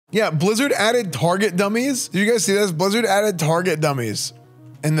Yeah, Blizzard added target dummies. Did you guys see this? Blizzard added target dummies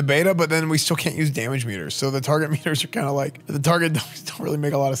in the beta, but then we still can't use damage meters. So the target meters are kind of like, the target dummies don't really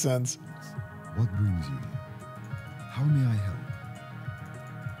make a lot of sense. What brings you here? How may I help?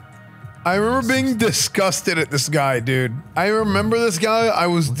 I remember being disgusted at this guy, dude. I remember this guy, I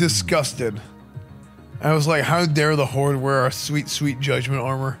was disgusted. I was like, how dare the Horde wear a sweet, sweet judgment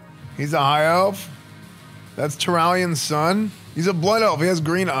armor? He's a high elf. That's Tyrallian's son. He's a blood elf. He has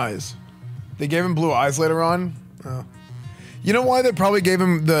green eyes. They gave him blue eyes later on. Oh. You know why they probably gave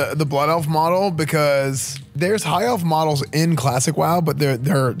him the blood elf model? Because there's high elf models in classic WoW, but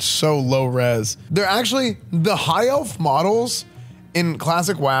they're so low res. They're actually, the high elf models in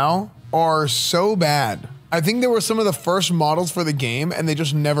classic WoW are so bad. I think they were some of the first models for the game and they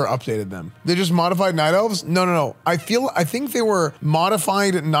just never updated them. They just modified night elves? No. I think they were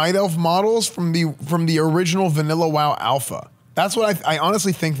modified night elf models from the original vanilla WoW alpha. That's what I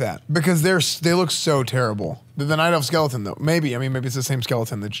honestly think that, because they look so terrible. The night elf skeleton though, maybe, I mean, maybe it's the same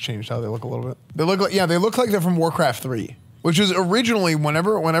skeleton, they just changed how they look a little bit. They look like, yeah, they look like they're from Warcraft 3, which is originally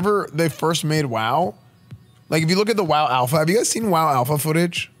whenever they first made WoW, like if you look at the WoW alpha, have you guys seen WoW alpha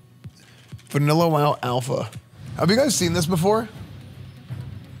footage? Vanilla WoW alpha. Have you guys seen this before?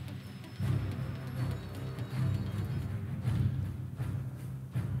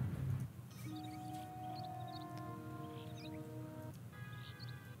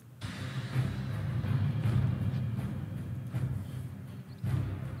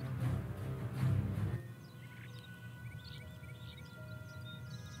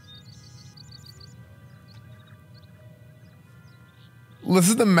 This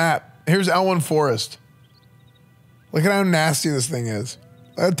is the map. Here's Elwyn Forest. Look at how nasty this thing is.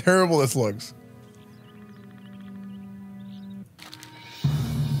 How terrible this looks.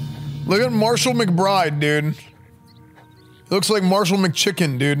 Look at Marshall McBride, dude. He looks like Marshall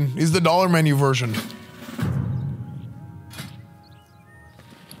McChicken, dude. He's the dollar menu version.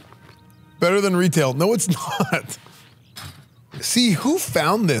 Better than retail. No, it's not. See, who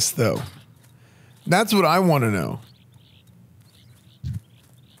found this, though? That's what I want to know.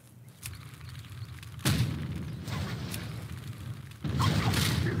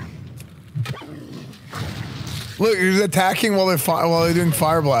 Look, he's attacking while they're doing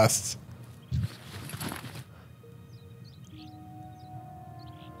fire blasts.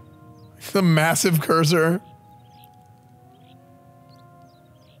 The massive cursor.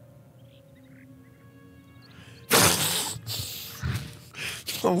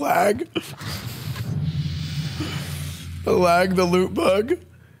 The lag. The lag, the loot bug.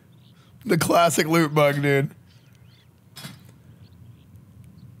 The classic loot bug, dude.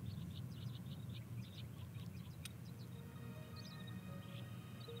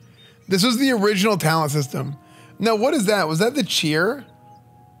 This was the original talent system. No, what is that? Was that the cheer?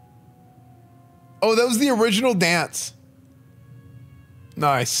 Oh, that was the original dance.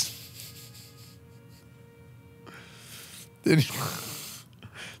 Nice. You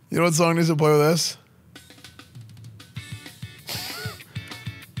know what song needs to play with this?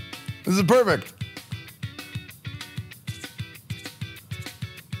 This is perfect.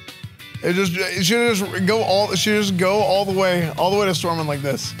 It should just go all the way to Stormwind like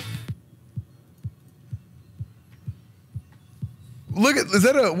this. Look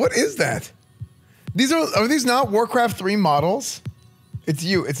at, what is that? Are these not Warcraft 3 models? It's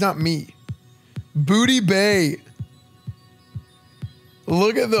you, it's not me. Booty Bay.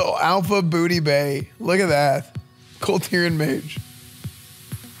 Look at the alpha Booty Bay. Look at that. Colterian Mage.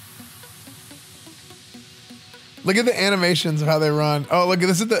 Look at the animations of how they run. Oh, look,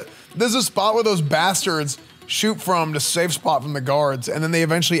 this is a spot where those bastards shoot from to safe spot from the guards, and then they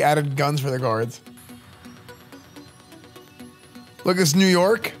eventually added guns for the guards. Look, it's New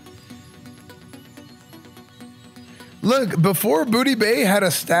York. Look, before Booty Bay had a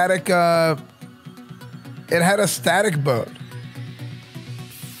static, it had a static boat.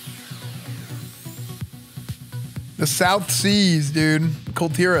 The South Seas, dude.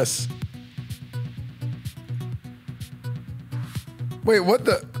 Coltiris. Wait, what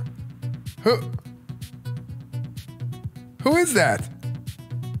the? Who is that?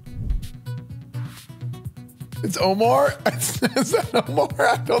 It's Omar? Is that Omar?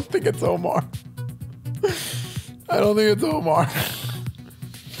 I don't think it's Omar. I don't think it's Omar.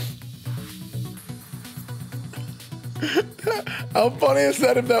 How funny is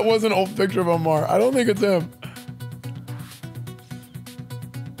that if that was an old picture of Omar? I don't think it's him.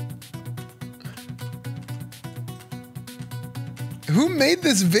 Who made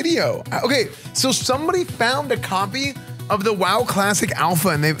this video? Okay, so somebody found a copy of the WoW Classic Alpha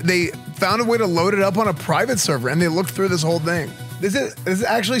and they found a way to load it up on a private server and they looked through this whole thing. This is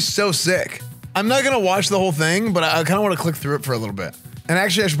actually so sick. I'm not gonna watch the whole thing, but I kind of want to click through it for a little bit. And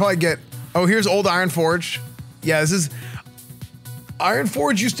actually, I should probably get. Oh, here's old Ironforge. Yeah, this is.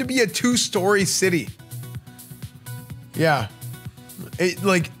 Ironforge used to be a 2-story city. Yeah,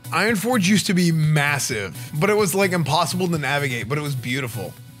 like Ironforge used to be massive, but it was like impossible to navigate. But it was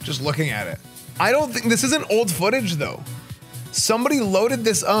beautiful just looking at it. I don't think this isn't old footage though. Somebody loaded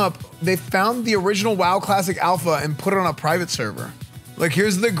this up. They found the original WoW Classic Alpha and put it on a private server. Like,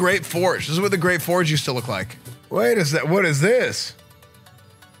 here's the Great Forge. This is what the Great Forge used to look like. Wait a sec, what is this?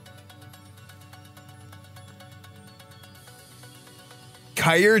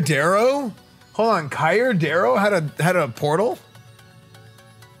 Kyrdero? Hold on, Kyrdero had a portal?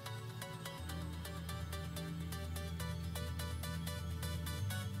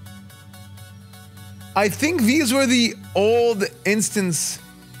 I think these were the old instance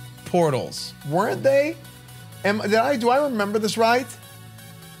portals, weren't they? Do I remember this right?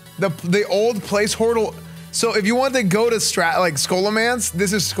 The old place portal. So if you want to go to Scholomance,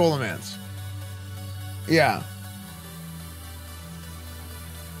 this is Scholomance. Yeah.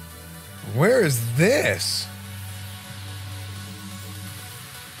 Where is this?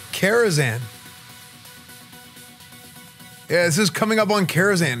 Karazhan. Yeah, this is coming up on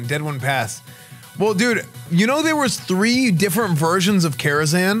Karazhan, Dead One Pass. Well, dude, you know there was 3 different versions of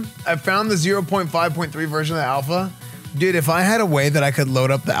Karazhan? I found the 0.5.3 version of the alpha. Dude, if I had a way that I could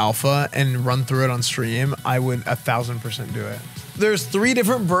load up the alpha and run through it on stream, I would 1000% do it. There's 3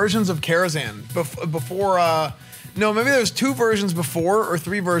 different versions of Karazhan no, maybe there's 2 versions before or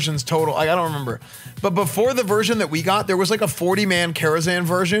 3 versions total. I don't remember. But before the version that we got, there was like a 40-man Karazhan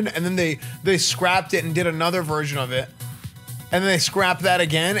version, and then they scrapped it and did another version of it. And then they scrapped that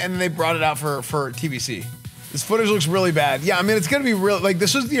again, and then they brought it out for TBC. This footage looks really bad. Yeah, I mean, it's gonna be real. Like,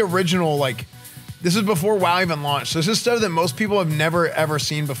 this was the original, like, this is before WoW even launched. So this is stuff that most people have never, ever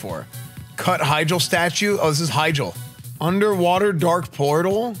seen before. Cut Hyjal statue. Oh, this is Hyjal. Underwater dark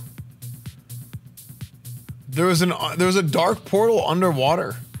portal. There was a dark portal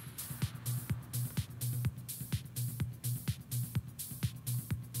underwater.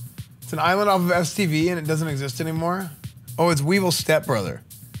 It's an island off of STV and it doesn't exist anymore. Oh, it's Weevil's stepbrother.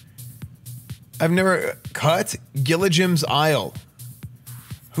 I've never cut Gilligim's Isle.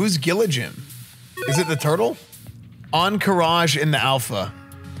 Who's Gilligim? Is it the turtle? On Courage in the alpha.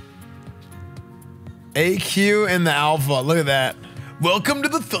 AQ in the alpha. Look at that. Welcome to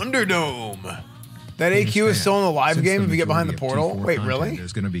the Thunderdome. That AQ is still in the live game if you get behind the portal. Wait, really?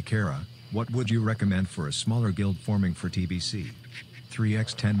 There's going to be Kara. What would you recommend for a smaller guild forming for TBC?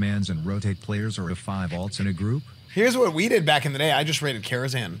 3x 10 mans and rotate players, or 5 alts in a group? Here's what we did back in the day. I just raided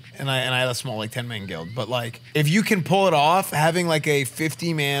Karazhan, and I had a small like 10-man guild. But like, if you can pull it off, having like a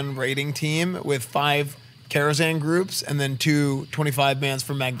 50-man raiding team with 5 Karazhan groups and then 2 25-mans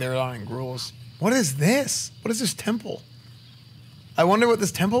for Magdaron and Gruels. What is this? What is this temple? I wonder what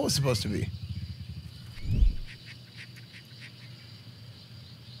this temple was supposed to be.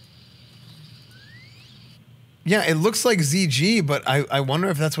 Yeah, it looks like ZG, but I wonder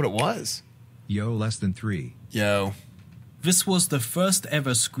if that's what it was. Yo, less than 3. Yo. This was the first ever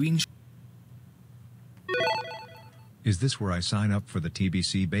screenshot. Is this where I sign up for the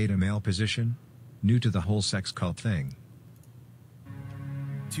TBC beta male position? New to the whole sex cult thing.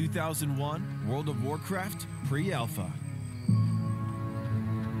 2001 World of Warcraft pre-alpha.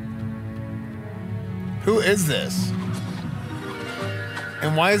 Who is this?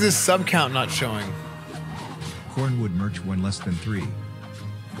 And why is this sub count not showing? Cornwood merch when less than 3.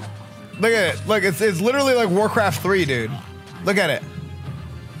 Look at it. Look, it's literally like Warcraft 3, dude. Look at it.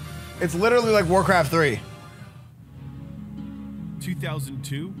 It's literally like Warcraft 3.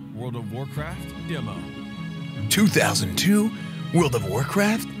 2002 World of Warcraft demo. 2002 World of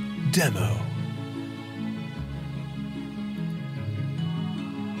Warcraft demo.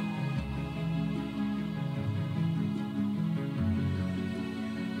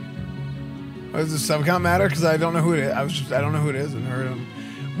 Does the sub count matter? Because I don't know who it is. I don't know who it is and heard him.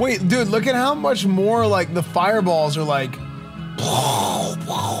 Wait, dude, look at how much more like the fireballs are like.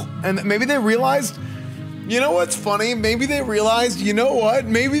 And maybe they realized, you know what's funny? Maybe they realized, you know what?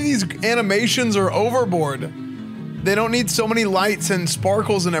 Maybe these animations are overboard. They don't need so many lights and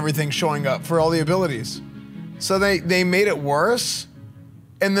sparkles and everything showing up for all the abilities. So they made it worse.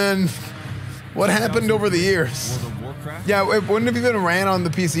 And then what happened over the years? Yeah, it wouldn't have even ran on the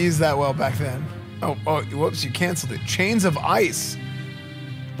PCs that well back then. Oh, whoops, you canceled it. Chains of Ice.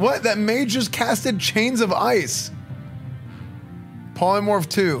 What? That mage just casted Chains of Ice. Polymorph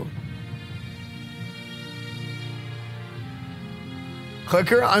 2.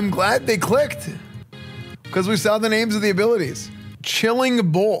 Clicker, I'm glad they clicked. Because we saw the names of the abilities.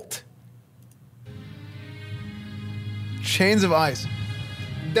 Chilling Bolt. Chains of Ice.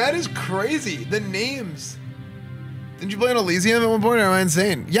 That is crazy. The names. Didn't you play on Elysium at one point, or am I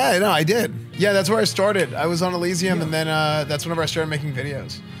insane? Yeah, no, I did. Yeah, that's where I started. I was on Elysium, and then that's whenever I started making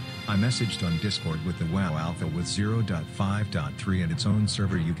videos. I messaged on Discord with the WoW Alpha with 0.5.3 and its own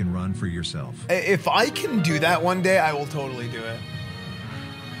server you can run for yourself. If I can do that one day, I will totally do it.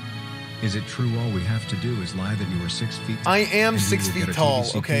 Is it true all we have to do is lie that you are 6 feet tall? I am and we 6 will feet get a tall,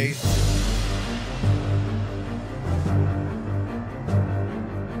 TBC okay? key?